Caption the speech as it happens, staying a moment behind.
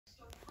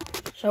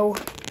So,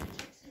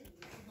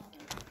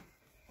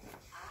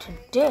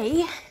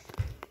 today,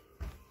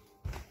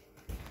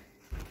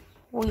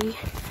 we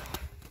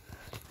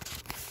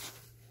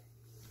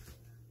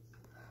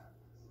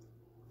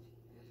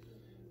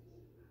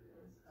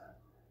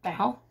the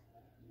hell?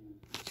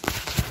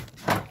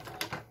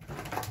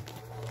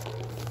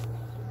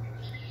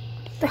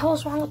 What the hell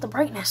is wrong with the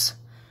brightness?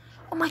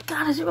 Oh my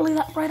god, is it really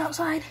that bright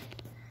outside?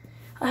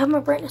 I have my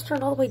brightness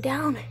turned all the way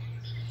down.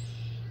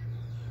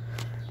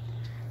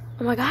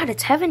 Oh my god,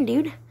 it's heaven,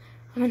 dude.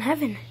 I'm in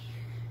heaven.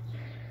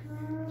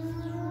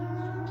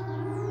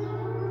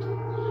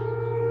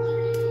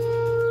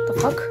 The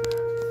fuck?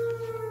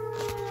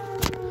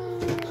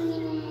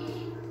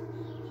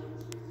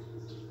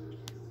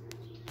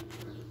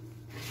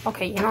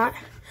 Okay, you know what?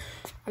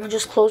 I'm gonna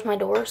just close my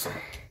doors.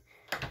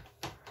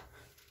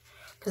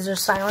 Because there's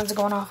sirens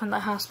going off in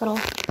the hospital.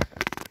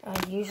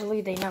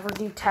 Usually they never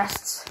do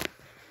tests.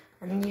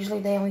 And usually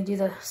they only do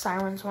the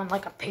sirens when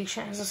like a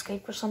patient has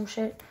escaped or some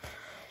shit.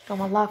 So I'm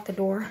gonna lock the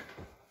door.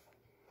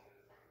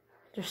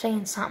 They're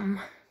saying something.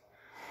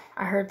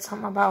 I heard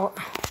something about...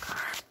 Oh,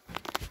 God.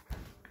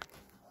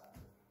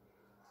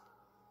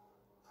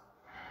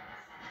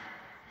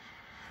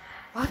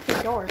 Lock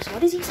the doors.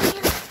 What is he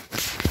saying?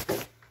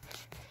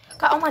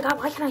 God, oh my god,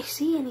 why can't I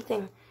see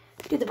anything?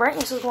 Dude, the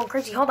brightness is going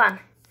crazy. Hold on.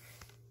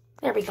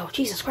 There we go.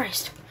 Jesus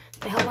Christ.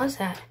 What the hell was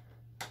that?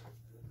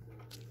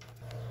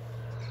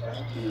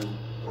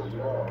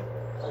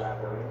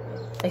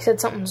 They said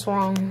something's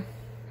wrong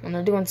when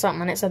they're doing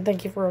something, and it said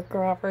thank you for your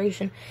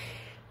cooperation.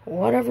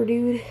 Whatever,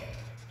 dude.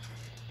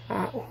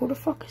 Who the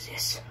fuck is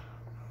this?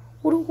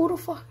 Who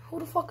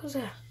the fuck is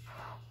that?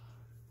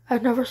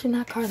 I've never seen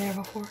that car there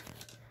before.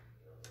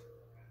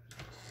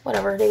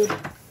 Whatever, dude.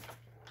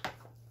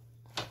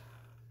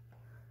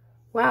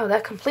 Wow,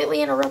 that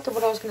completely interrupted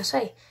what I was gonna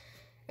say.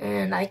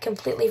 And I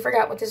completely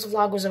forgot what this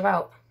vlog was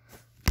about.